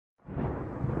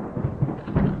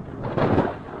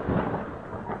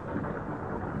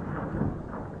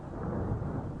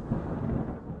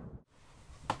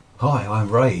Hi, I'm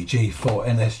Ray,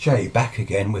 G4NSJ, back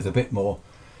again with a bit more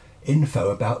info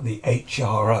about the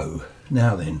HRO.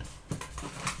 Now then,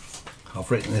 I've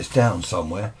written this down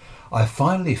somewhere. I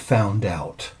finally found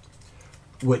out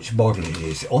which model it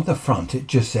is. On the front it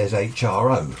just says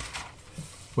HRO,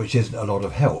 which isn't a lot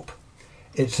of help.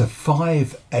 It's a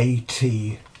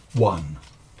 5AT1,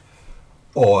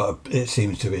 or it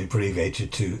seems to be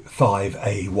abbreviated to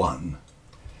 5A1.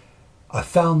 I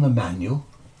found the manual,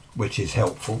 which is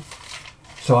helpful,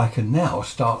 so I can now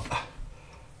start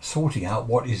sorting out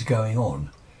what is going on.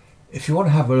 If you want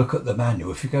to have a look at the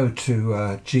manual, if you go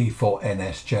to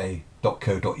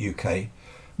G4NSJ.co.uk,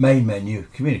 main menu,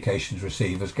 communications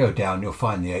receivers, go down, you'll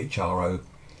find the HRO.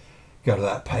 Go to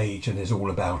that page and there's all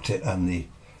about it, and the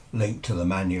link to the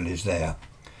manual is there.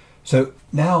 So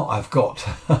now I've got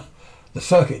the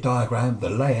circuit diagram, the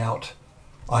layout.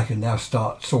 I can now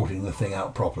start sorting the thing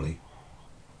out properly.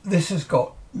 This has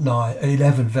got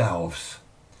 11 valves.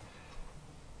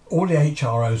 All the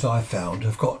HROs I've found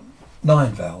have got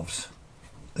 9 valves.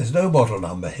 There's no model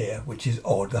number here, which is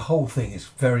odd. The whole thing is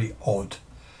very odd.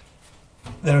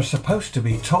 There are supposed to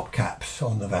be top caps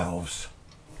on the valves,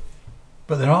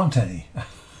 but there aren't any.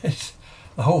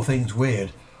 The whole thing's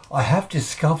weird. I have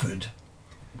discovered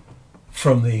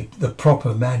from the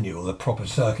proper manual, the proper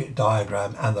circuit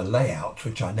diagram and the layout,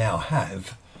 which I now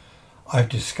have, I've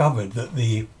discovered that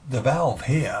the valve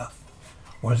here,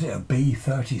 what is it, a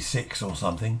B36 or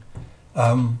something,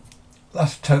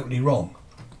 that's totally wrong.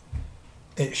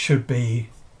 It should be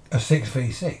a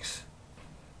 6V6.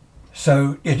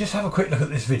 So yeah, just have a quick look at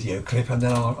this video clip and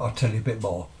then I'll tell you a bit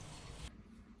more.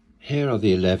 Here are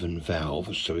the 11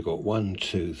 valves. So we've got 1,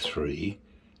 2, 3,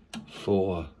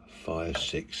 4, 5,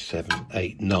 6, 7,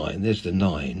 8, 9. There's the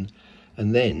 9,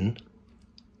 and then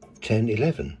 10,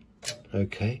 11.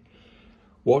 Okay.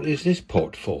 What is this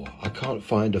pot for? I can't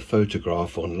find a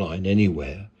photograph online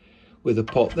anywhere with a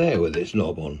pot there with its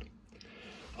knob on.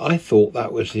 I thought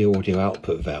that was the audio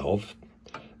output valve.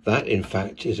 That in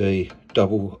fact is a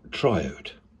double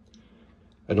triode,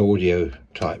 an audio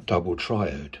type double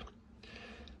triode.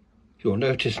 You'll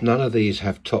notice none of these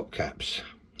have top caps.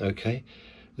 Okay,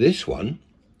 this one,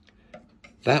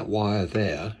 that wire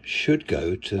there should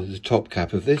go to the top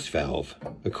cap of this valve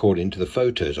according to the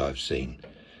photos I've seen.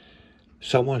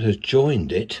 Someone has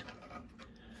joined it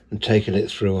and taken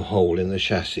it through a hole in the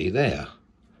chassis there.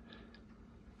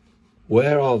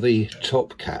 Where are the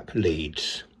top cap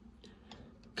leads?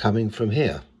 Coming from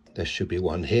here. There should be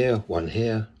one here, one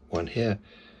here, one here.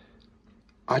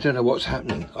 I don't know what's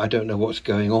happening. I don't know what's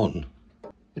going on.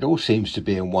 It all seems to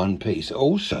be in one piece.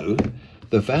 Also,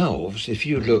 the valves, if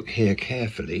you look here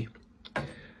carefully,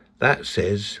 that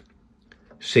says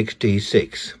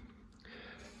 6D6.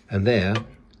 And there,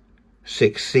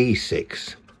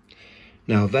 6C6.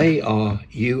 Now they are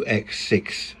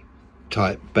UX6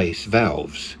 type base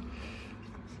valves.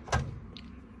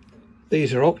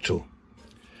 These are octal.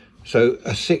 So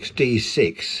a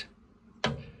 6D6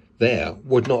 there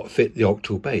would not fit the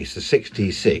octal base. The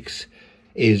 6D6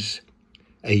 is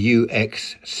a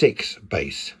UX6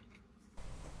 base.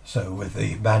 So with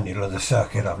the manual of the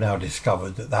circuit, I've now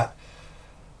discovered that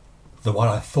the one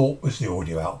I thought was the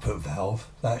audio output valve,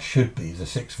 that should be the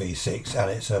 6V6,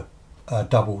 and it's a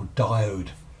double diode,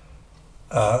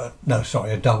 a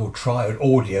double triode,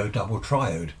 audio double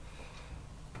triode.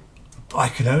 I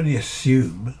can only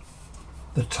assume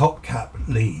the top cap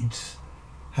leads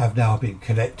have now been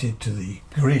connected to the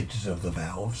grids of the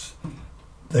valves.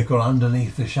 They've gone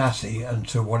underneath the chassis and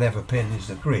to whatever pin is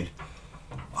the grid.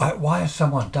 Why has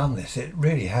someone done this? It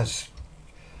really has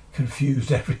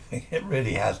confused everything. It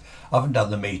really has. I haven't done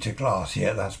the meter glass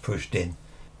yet, that's pushed in.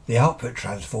 The output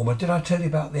transformer, did I tell you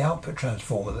about the output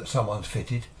transformer that someone's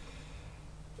fitted?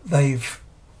 They've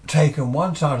taken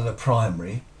one side of the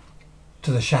primary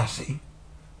to the chassis.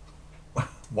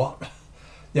 What?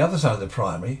 The other side of the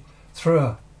primary through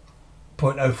a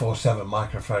 0.047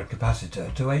 microfarad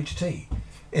capacitor to HT.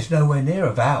 It's nowhere near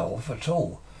a valve at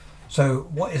all. So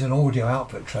what is an audio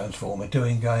output transformer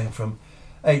doing going from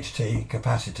HT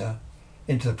capacitor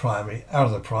into the primary, out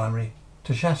of the primary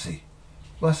to chassis?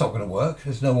 Well, that's not going to work.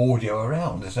 There's no audio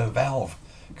around. There's no valve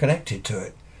connected to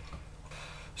it.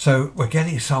 So we're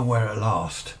getting somewhere at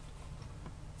last.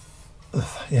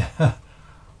 Yeah,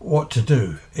 what to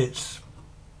do?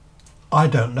 I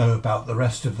don't know about the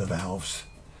rest of the valves.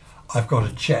 I've got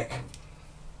to check.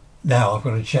 Now I've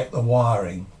got to check the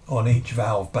wiring on each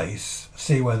valve base,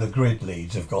 see where the grid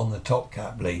leads have gone, the top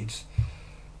cap leads,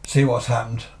 see what's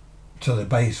happened to the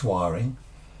base wiring.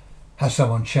 Has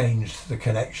someone changed the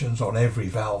connections on every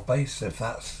valve base? If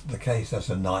that's the case, that's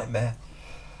a nightmare.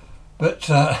 But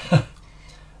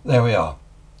there we are.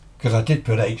 because I did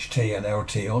put HT and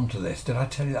LT onto this. Did I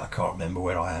tell you that? I can't remember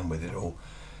where I am with it all.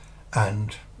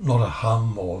 And not a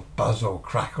hum or buzz or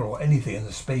crackle or anything in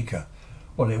the speaker.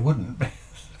 Well, it wouldn't.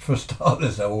 For a start,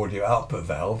 there's no audio output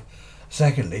valve.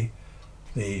 Secondly,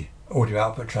 the audio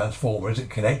output transformer isn't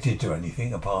connected to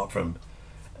anything apart from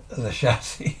the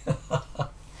chassis.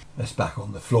 Let's back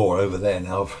on the floor over there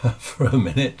now for a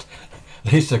minute.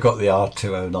 At least I've got the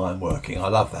R209 working. I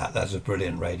love that. That's a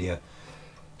brilliant radio.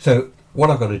 So what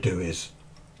I've got to do is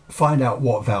find out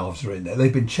what valves are in there.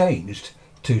 They've been changed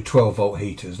to 12 volt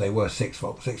heaters. They were 6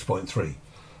 volt, 6.3.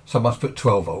 So I must put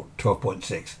 12 volt,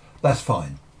 12.6. That's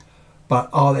fine. But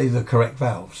are they the correct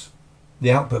valves?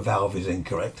 The output valve is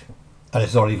incorrect, and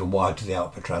it's not even wired to the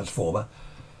output transformer.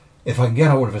 If I can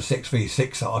get hold of a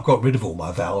 6V6, I've got rid of all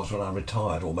my valves when I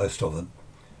retired, or most of them.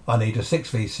 I need a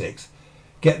 6V6,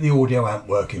 get the audio amp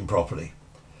working properly,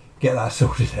 get that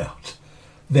sorted out.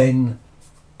 Then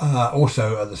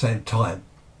also at the same time,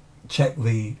 check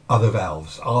the other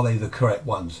valves. Are they the correct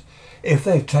ones? If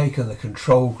they've taken the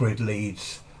control grid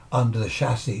leads under the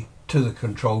chassis to the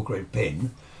control grid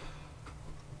pin,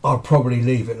 I'll probably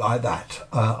leave it like that.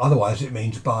 Otherwise it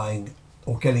means buying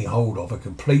or getting hold of a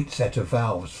complete set of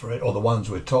valves for it, or the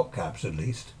ones with top caps at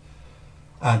least,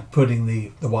 and putting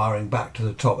the wiring back to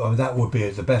the top. I mean, that would be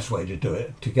the best way to do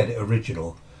it, to get it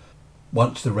original.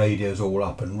 Once the radio's all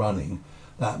up and running,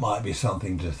 that might be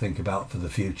something to think about for the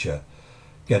future,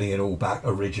 getting it all back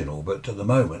original. But at the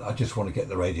moment, I just want to get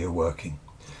the radio working.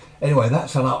 Anyway,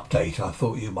 that's an update I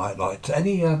thought you might like to.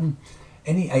 Any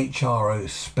HRO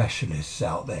specialists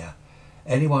out there?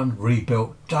 Anyone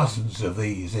rebuilt dozens of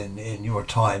these in your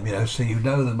time, you know, so you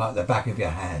know them like the back of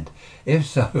your hand? If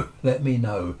so, let me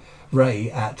know. Ray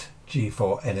at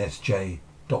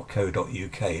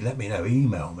G4NSJ.co.uk. Let me know.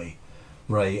 Email me.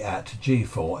 Ray at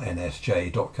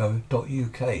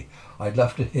G4NSJ.co.uk. I'd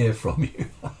love to hear from you.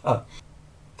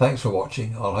 Thanks for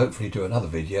watching. I'll hopefully do another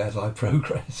video as I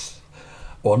progress.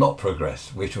 Or not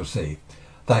progress. We shall see.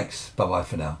 Thanks. Bye-bye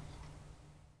for now.